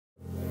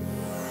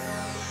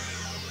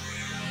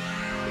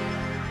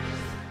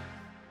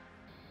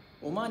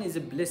Oman is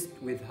blessed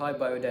with high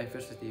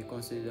biodiversity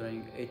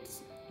considering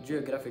its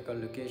geographical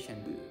location,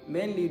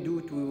 mainly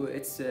due to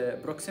its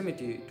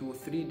proximity to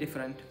three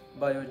different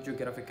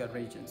biogeographical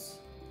regions.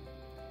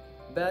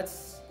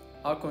 Bats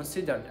are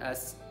considered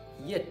as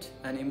yet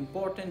an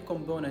important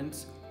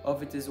component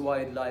of its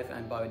wildlife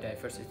and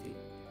biodiversity.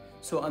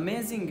 So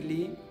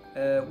amazingly,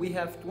 we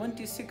have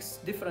 26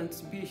 different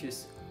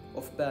species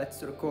of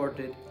bats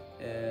recorded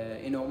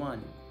in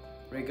Oman.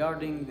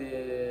 Regarding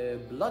the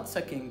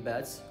blood-sucking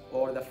bats,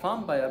 or the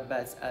vampire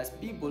bats as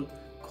people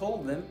call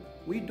them,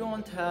 we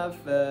don't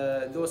have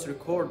those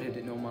recorded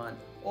in Oman.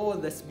 All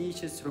the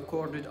species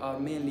recorded are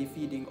mainly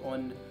feeding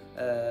on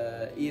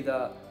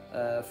either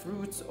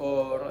fruits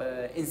or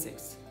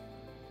insects.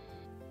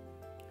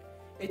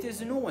 It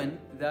is known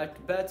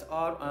that bats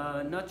are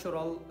a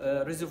natural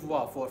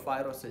reservoir for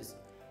viruses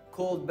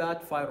called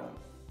bat virome.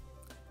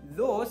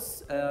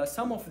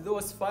 Some of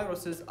those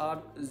viruses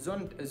are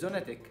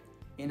zoonotic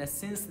in a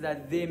sense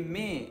that they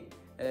may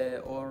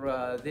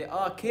they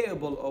are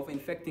capable of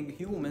infecting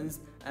humans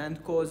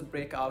and cause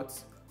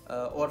breakouts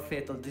or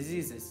fatal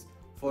diseases.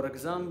 For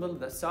example,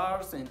 the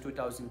SARS in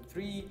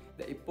 2003,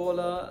 the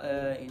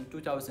Ebola in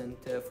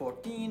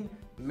 2014,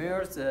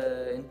 MERS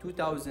in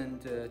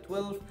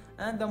 2012,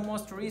 and the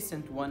most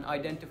recent one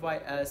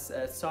identified as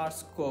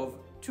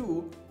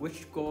SARS-CoV-2,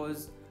 which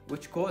causes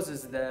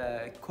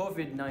the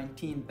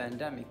COVID-19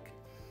 pandemic.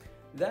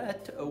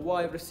 That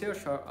why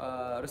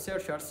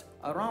researchers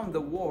around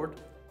the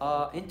world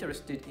are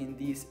interested in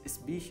these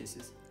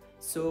species.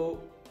 So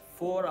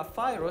for a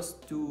virus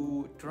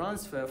to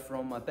transfer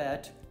from a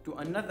bat to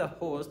another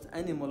host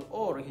animal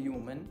or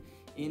human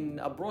in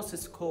a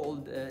process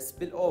called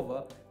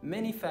spillover,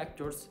 many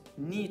factors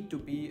need to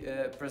be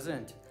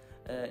present.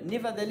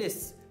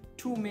 Nevertheless,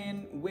 two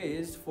main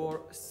ways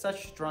for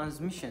such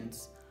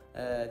transmissions.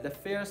 The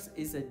first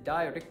is a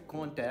direct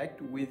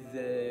contact with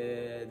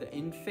the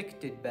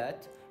infected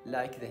bat,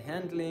 like the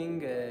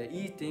handling,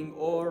 eating,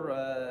 or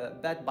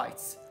bat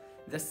bites.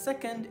 The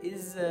second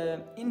is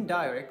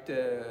indirect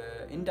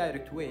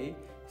way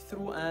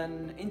through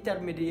an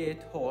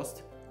intermediate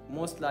host,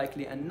 most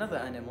likely another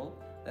animal,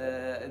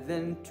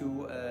 than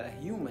to a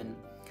human.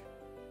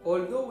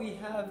 Although we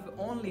have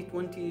only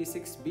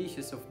 26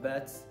 species of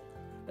bats,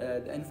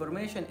 the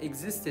information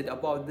existed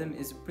about them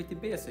is pretty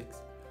basic.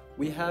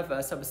 We have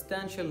a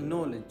substantial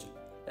knowledge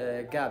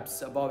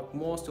gaps about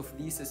most of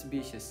these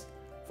species.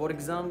 For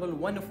example,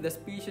 one of the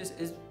species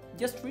is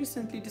just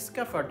recently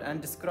discovered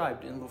and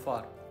described in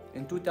Dhofar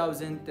in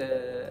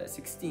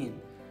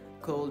 2016,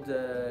 called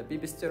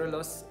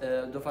Pipistrellus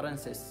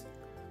dhofarensis.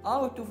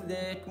 Out of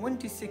the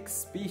 26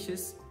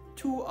 species,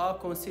 2 are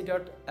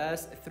considered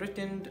as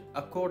threatened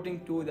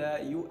according to the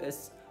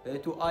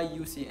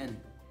IUCN.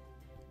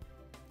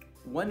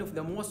 One of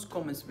the most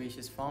common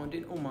species found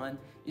in Oman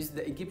is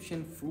the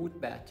Egyptian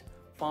fruit bat,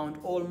 found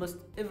almost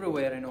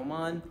everywhere in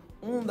Oman.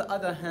 On the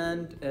other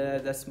hand,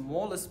 the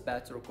smallest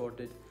bat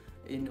recorded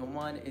in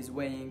Oman is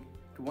weighing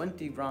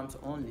 20 grams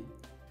only.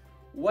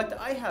 What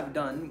I have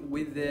done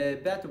with the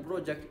bat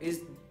project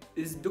is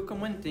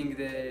documenting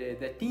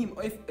the team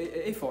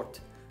effort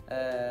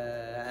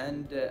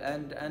and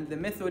the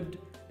method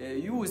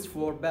used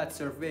for bat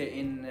survey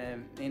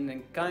in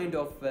a kind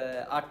of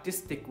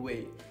artistic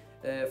way.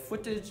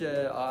 Footage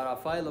are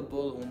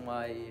available on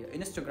my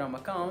Instagram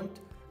account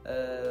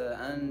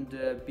and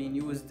being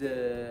used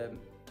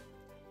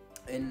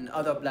in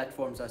other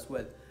platforms as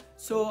well.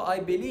 So I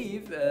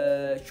believe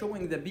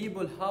showing the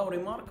people how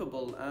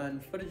remarkable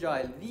and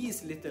fragile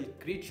these little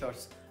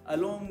creatures,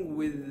 along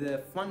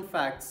with fun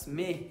facts,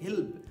 may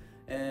help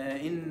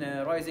in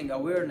raising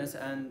awareness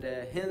and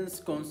hence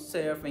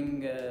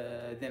conserving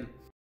them.